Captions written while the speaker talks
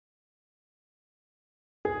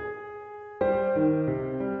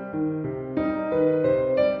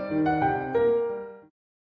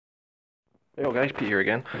Hello guys, Pete here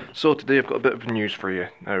again. So today I've got a bit of news for you.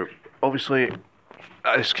 Now, obviously,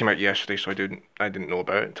 this came out yesterday, so I didn't know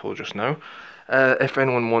about it until just now. If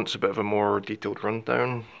anyone wants a bit of a more detailed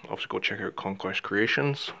rundown, obviously go check out Conquest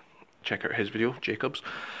Creations, check out his video, Jacob's,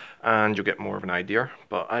 and you'll get more of an idea.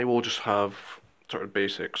 But I will just have sort of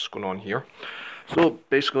basics going on here. So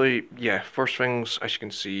basically, yeah, first things, as you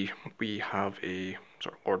can see, we have a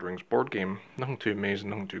sort of Lord of the Rings board game. Nothing too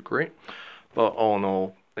amazing, nothing too great, but all in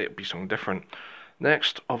all, it'll be something different.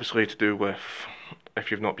 Next, obviously to do with,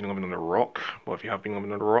 if you've not been living under a rock, well, if you have been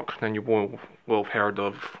living under a rock, then you will have heard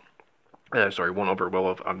of,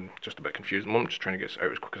 I'm just a bit confused at the moment, just trying to get this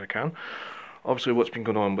out as quick as I can. Obviously what's been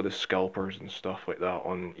going on with the scalpers and stuff like that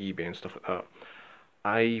on eBay and stuff like that,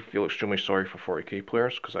 I feel extremely sorry for 40k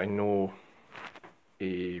players, because I know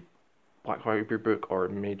a Black Library book or a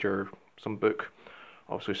major, some book,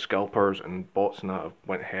 obviously scalpers and bots and that have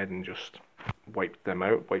went ahead and just wiped them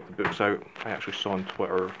out, wiped the books out. I actually saw on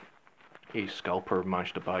Twitter a scalper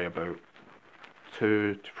managed to buy about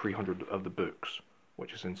 200 to 300 of the books,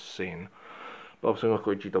 which is insane. But obviously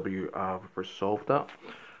luckily GW have resolved that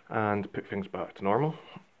and put things back to normal.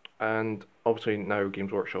 And obviously now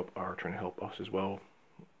Games Workshop are trying to help us as well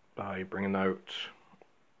by bringing out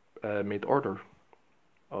made to order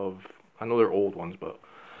of, I know they're old ones, but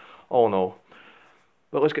all in all.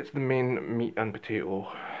 But let's get to the main meat and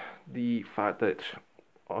potato. The fact that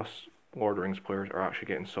us Lord of the Rings players are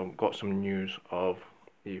actually got some news of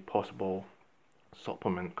a possible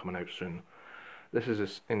supplement coming out soon. This is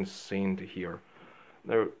just insane to hear.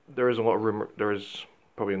 Now, there is a lot of rumor, there is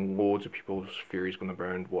probably loads of people's theories going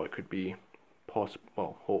around what it could be.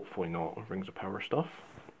 Well, hopefully not Rings of Power stuff.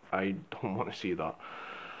 I don't want to see that.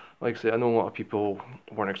 Like I say, I know a lot of people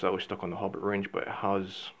weren't exactly stuck on the Hobbit range, but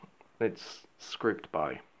it's scraped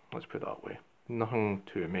by, let's put it that way. Nothing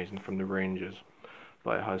too amazing from the ranges,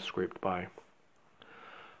 but it has scraped by.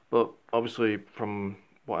 But obviously, from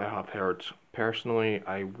what I have heard, personally,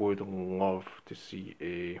 I would love to see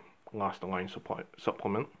a Last Line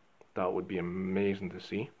supplement. That would be amazing to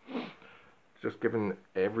see. Just given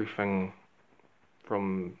everything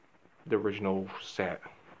from the original set,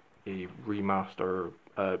 a remaster,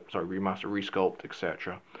 resculpt,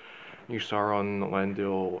 etc. New Sauron,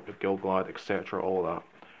 Elendil, Gilgalad, etc. All that.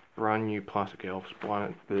 Brand new plastic elves,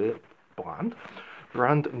 brand new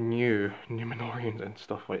Numenorians and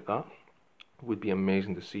stuff like that would be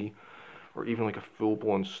amazing to see. Or even like a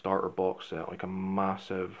full-blown starter box set, like a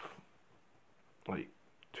massive, like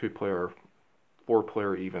 2-player,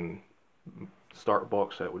 4-player even starter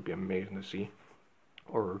box set would be amazing to see,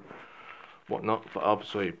 or whatnot. But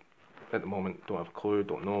obviously, at the moment, don't have a clue,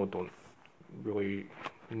 don't know, don't really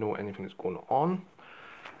know anything that's going on.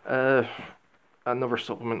 Another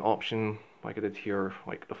supplement option, like I did here,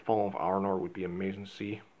 like the Fall of Arnor would be amazing to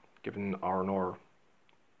see, given Arnor,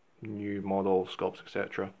 new model, sculpts,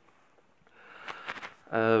 etc.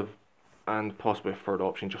 And possibly a third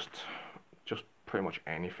option, just pretty much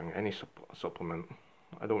anything, any supplement.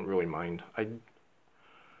 I don't really mind.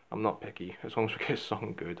 I'm not picky, as long as we get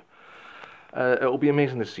something good. It'll be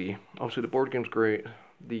amazing to see. Obviously the board game's great,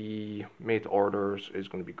 the made to orders is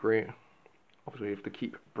going to be great. Obviously, if they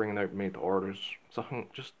keep bringing out made to orders, something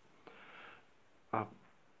just 1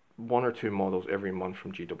 or 2 models every month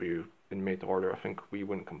from GW in made to order, I think we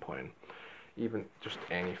wouldn't complain. Even just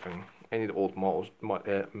anything, any of the old models,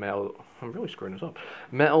 metal. I'm really screwing this up.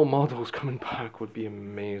 Metal models coming back would be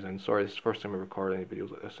amazing. Sorry, this is the first time I record any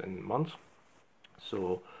videos like this in months,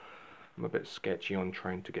 so I'm a bit sketchy on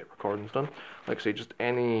trying to get recordings done. Like I say, just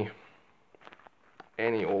any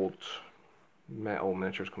old metal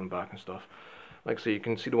miniatures coming back and stuff. Like I say, you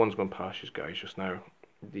can see the ones going past you guys just now,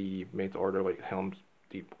 the made to order, like Helm's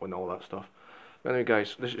Deep and all that stuff. But anyway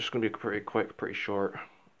guys, this is just going to be pretty quick, pretty short.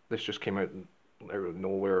 This just came out of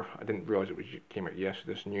nowhere. I didn't realise came out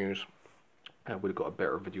yesterday, this news. I would have got a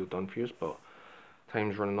better video done for you, but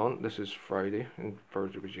time's running on. This is Friday and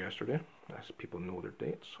Thursday was yesterday, as people know their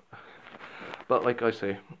dates. But like I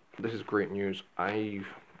say, this is great news. I'm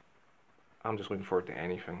just looking forward to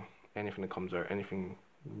anything that comes out, anything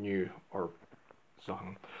new or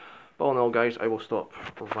something. But all in all guys, I will stop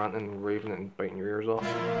ranting, raving and biting your ears off.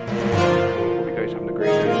 Hope you guys having a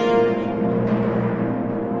great day.